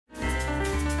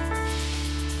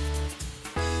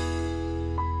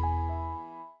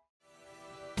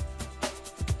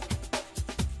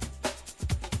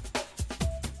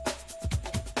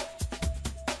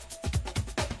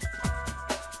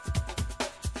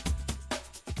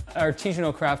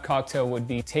Artisanal craft cocktail would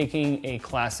be taking a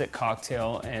classic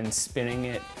cocktail and spinning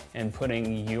it and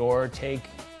putting your take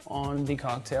on the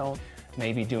cocktail,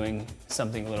 maybe doing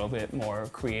something a little bit more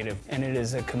creative. And it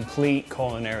is a complete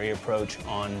culinary approach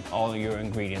on all your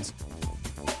ingredients.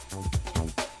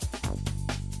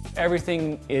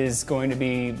 Everything is going to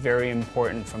be very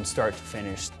important from start to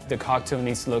finish. The cocktail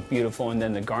needs to look beautiful, and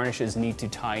then the garnishes need to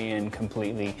tie in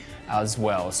completely as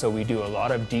well. So we do a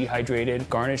lot of dehydrated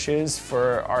garnishes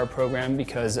for our program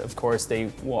because, of course,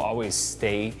 they will always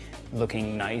stay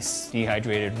looking nice.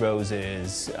 Dehydrated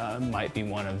roses might be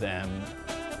one of them.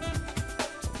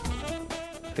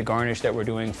 The garnish that we're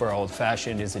doing for Old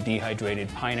Fashioned is a dehydrated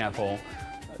pineapple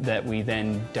that we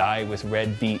then dye with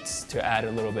red beets to add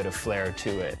a little bit of flair to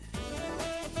it.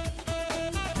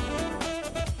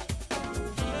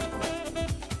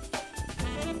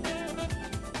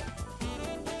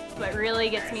 What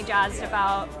really gets me jazzed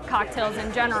about cocktails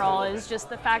in general is just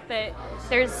the fact that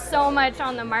there's so much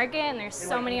on the market and there's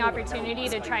so many opportunities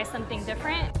to try something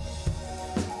different.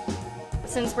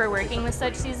 Since we're working with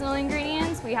such seasonal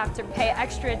ingredients, we have to pay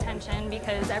extra attention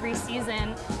because every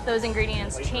season those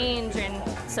ingredients change, and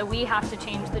so we have to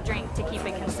change the drink to keep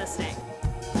it consistent.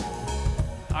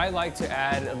 I like to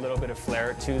add a little bit of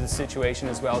flair to the situation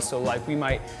as well. So like we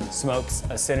might smoke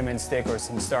a cinnamon stick or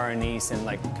some star anise and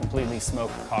like completely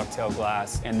smoke a cocktail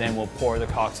glass, and then we'll pour the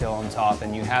cocktail on top,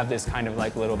 and you have this kind of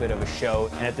like little bit of a show.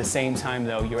 And at the same time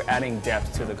though, you're adding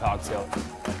depth to the cocktail.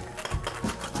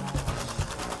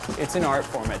 It's an art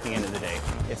form at the end of the day.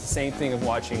 It's the same thing of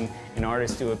watching an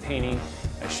artist do a painting,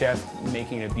 a chef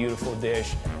making a beautiful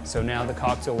dish. So now the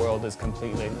cocktail world is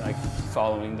completely like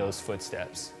following those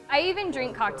footsteps. I even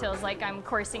drink cocktails like I'm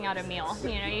coursing out a meal.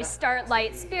 You know, you start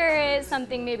light spirit,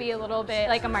 something maybe a little bit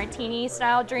like a martini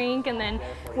style drink, and then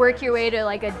work your way to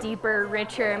like a deeper,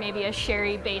 richer, maybe a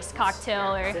sherry-based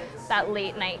cocktail or that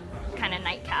late night kind of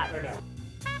nightcap.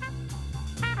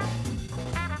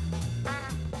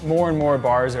 More and more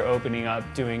bars are opening up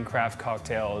doing craft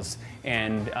cocktails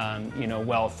and you know,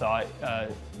 well thought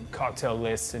cocktail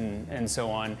lists and so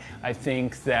on. I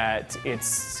think that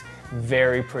it's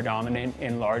very predominant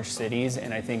in large cities,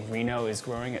 and I think Reno is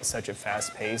growing at such a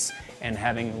fast pace and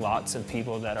having lots of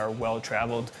people that are well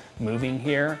traveled moving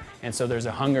here, and so there's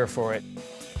a hunger for it.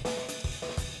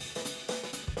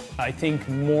 I think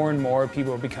more and more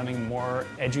people are becoming more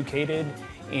educated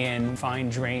in fine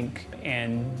drink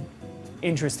and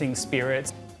interesting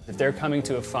spirits. If they're coming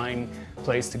to a fine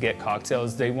place to get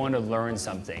cocktails, they want to learn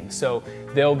something. So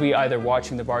they'll be either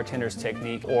watching the bartender's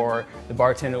technique, or the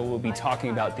bartender will be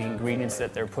talking about the ingredients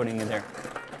that they're putting in there.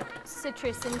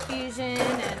 Citrus infusion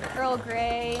and Earl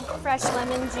Grey, fresh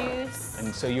lemon juice.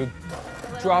 And so you're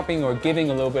dropping or giving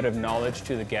a little bit of knowledge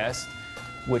to the guest,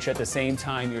 which at the same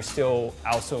time you're still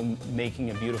also making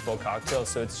a beautiful cocktail.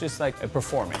 So it's just like a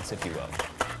performance, if you will.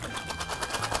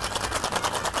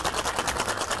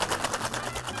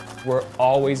 We're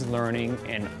always learning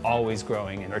and always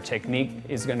growing, and our technique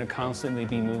is going to constantly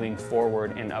be moving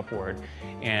forward and upward,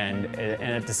 and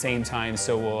at the same time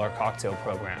so will our cocktail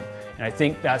program. And I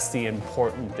think that's the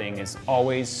important thing, is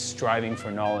always striving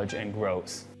for knowledge and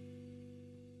growth.